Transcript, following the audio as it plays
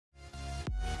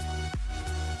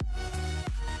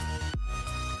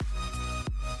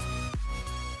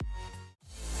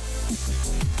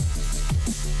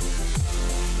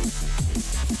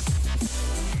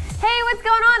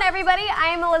going on, everybody? I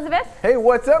am Elizabeth. Hey,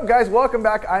 what's up, guys? Welcome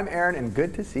back. I'm Aaron, and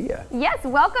good to see you. Yes,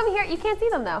 welcome here. You can't see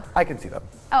them, though. I can see them.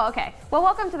 Oh, okay. Well,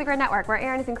 welcome to the Grid Network, where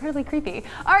Aaron is incredibly creepy.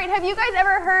 All right, have you guys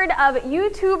ever heard of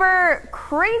YouTuber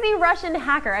Crazy Russian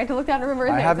Hacker? I had to look down and remember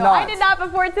his name. I have not. I did not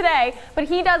before today, but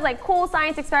he does like cool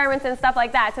science experiments and stuff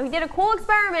like that. So he did a cool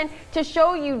experiment to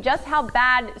show you just how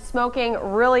bad smoking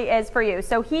really is for you.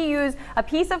 So he used a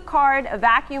piece of card, a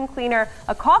vacuum cleaner,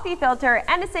 a coffee filter,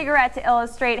 and a cigarette to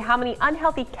illustrate how many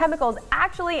unhealthy chemicals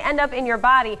actually end up in your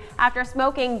body after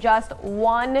smoking just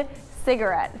one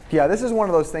cigarette. Yeah, this is one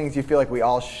of those things you feel like we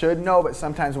all should know, but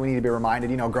sometimes we need to be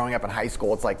reminded. You know, growing up in high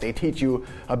school, it's like they teach you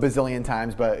a bazillion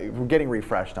times, but we're getting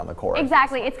refreshed on the course.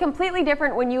 Exactly. It's completely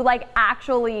different when you like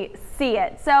actually see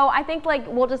it. So I think like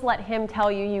we'll just let him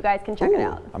tell you. You guys can check it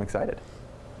out. I'm excited.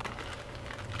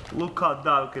 Look how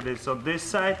dark it is on this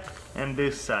side and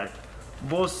this side.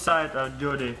 Both sides are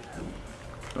dirty.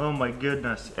 Oh my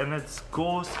goodness. And it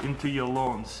goes into your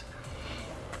lungs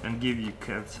and give you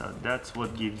cancer. That's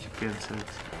what gives you cancer.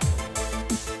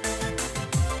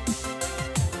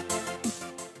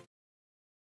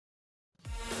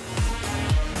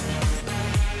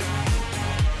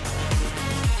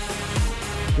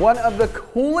 One of the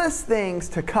coolest things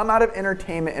to come out of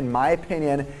entertainment, in my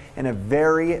opinion, in a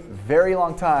very, very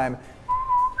long time.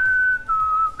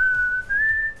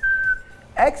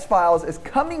 X-Files is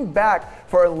coming back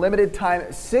for a limited time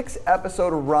 6-episode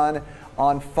run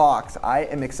on Fox. I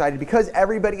am excited because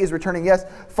everybody is returning. Yes,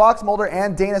 Fox Mulder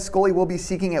and Dana Scully will be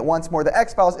seeking it once more. The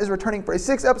X-Files is returning for a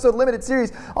 6-episode limited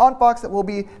series on Fox that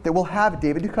will have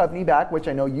David Duchovny back, which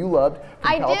I know you loved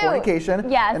from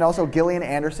Californication. Yes. And also Gillian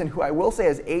Anderson, who I will say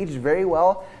has aged very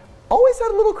well. Always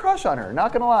had a little crush on her,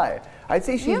 not gonna lie. I'd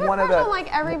say she's one of the... You have a crush on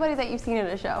like everybody that you've seen in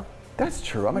a show. That's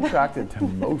true. I'm attracted to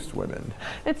most women.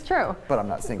 It's true. But I'm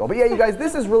not single. But yeah, you guys,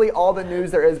 this is really all the news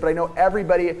there is, but I know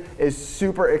everybody is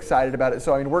super excited about it.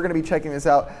 So I mean, we're going to be checking this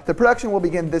out. The production will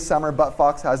begin this summer, but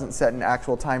Fox hasn't set an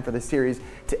actual time for the series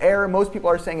to air. Most people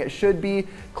are saying it should be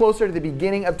closer to the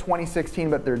beginning of 2016,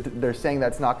 but they're saying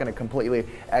that's not going to completely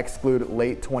exclude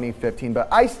late 2015. But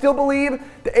I still believe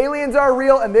the aliens are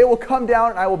real and they will come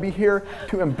down, and I will be here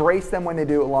to embrace them when they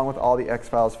do, along with all the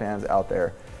X-Files fans out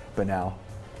there. But now,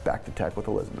 back to tech with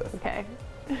Elizabeth. Okay.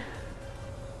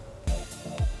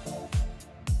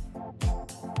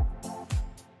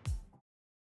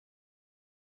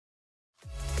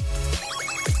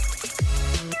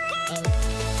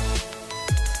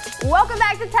 Welcome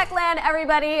back to Techland,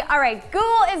 everybody. All right,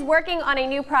 Google is working on a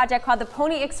new project called the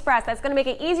Pony Express that's going to make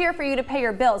it easier for you to pay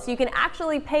your bills. So you can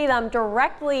actually pay them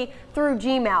directly through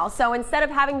Gmail. So instead of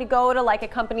having to go to like a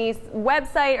company's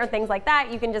website or things like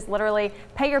that, you can just literally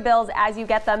pay your bills as you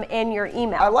get them in your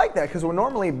email. I like that, because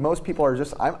normally most people are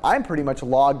just, I'm pretty much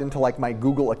logged into like my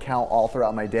Google account all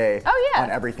throughout my day. Oh yeah. On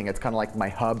everything. It's kind of like my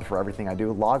hub for everything I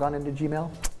do. Log on into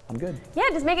Gmail. I'm good. Yeah,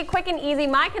 just make it quick and easy.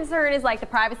 My concern is like the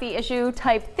privacy issue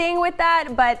type thing with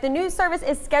that, but the news service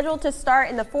is scheduled to start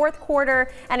in the 4th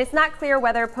quarter, and it's not clear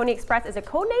whether Pony Express is a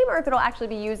code name or if it'll actually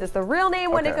be used as the real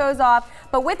name when it goes off.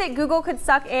 But with it, Google could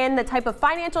suck in the type of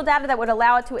financial data that would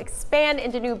allow it to expand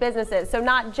into new businesses. So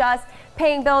not just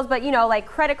paying bills, but you know, like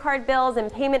credit card bills and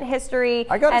payment history.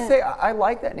 I gotta say, I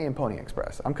like that name, Pony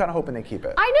Express. I'm kind of hoping they keep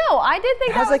it. I know, I did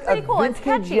think that was pretty cool. It's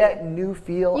vintage yet new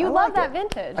feel. You love that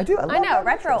vintage. I do. I know,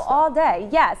 retro all day.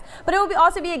 Yes, but it will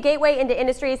also be a gateway into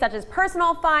industries such as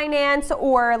personal finance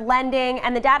or lending,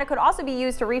 and the data could also be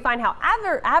used to refine how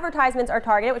advertisements are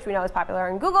targeted, which we know is popular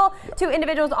on Google, to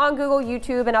individuals on Google,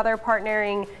 YouTube, and other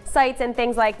partnering sites and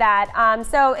things like that.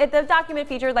 The document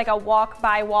features like a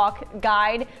walk-by-walk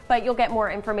guide, but you'll get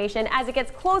more information. As it gets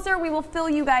closer, we will fill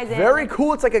you guys in. Very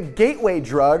cool. It's like a gateway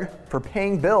drug for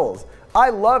paying bills.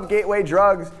 I love gateway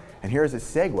drugs. And here's a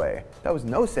segue. That was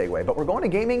no segue, but we're going to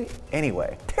gaming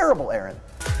anyway. Terrible, Aaron.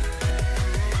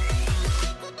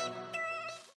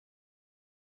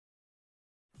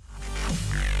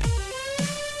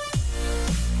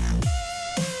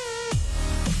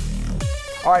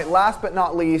 All right, last but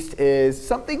not least is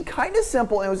something kind of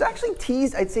simple, and it was actually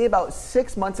teased, I'd say about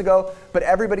 6 months ago, but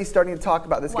everybody's starting to talk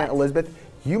about this again. Elizabeth,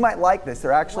 you might like this.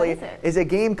 There actually is a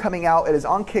game coming out. It is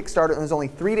on Kickstarter, and there's only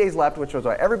 3 days left, which is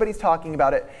why everybody's talking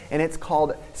about it, and it's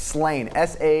called Slain,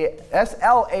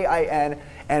 S-A-S-L-A-I-N,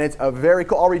 and it's a very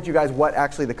cool. I'll read you guys what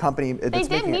actually the company that's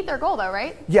They did meet their goal though,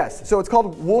 right? Yes. So it's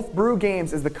called Wolf Brew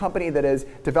Games is the company that is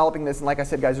developing this. And like I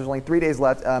said, guys, there's only 3 days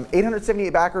left.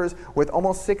 878 backers with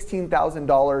almost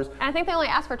 $16,000. And I think they only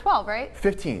asked for 12, right?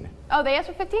 15. Oh, they asked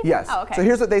for 15? Yes. Oh, okay. So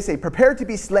here's what they say. Prepare to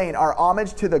be slain. Our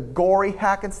homage to the gory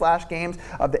hack and slash games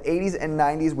of the 80s and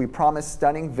 90s. We promise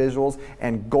stunning visuals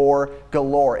and gore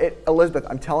galore. Elizabeth,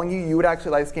 I'm telling you, you would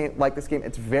actually like this game.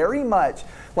 It's very much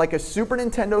like a Super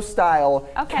Nintendo style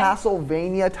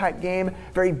Castlevania type game.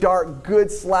 Very dark,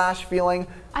 good slash feeling.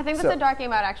 I think that's a dark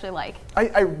game I'd actually like.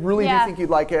 I really do think you'd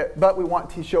like it, but we want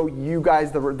to show you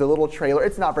guys the little trailer.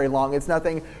 It's not very long. It's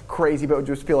nothing crazy, but we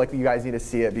just feel like you guys need to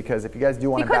see it because if you guys do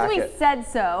want to back it. Because we said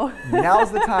so.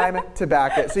 Now's the time to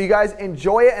back it. So you guys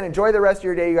enjoy it and enjoy the rest of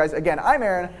your day. You guys, again, I'm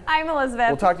Aaron. I'm Elizabeth.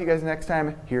 We'll talk to you guys next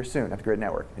time here soon at the Grid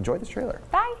Network. Enjoy this trailer.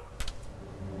 Bye.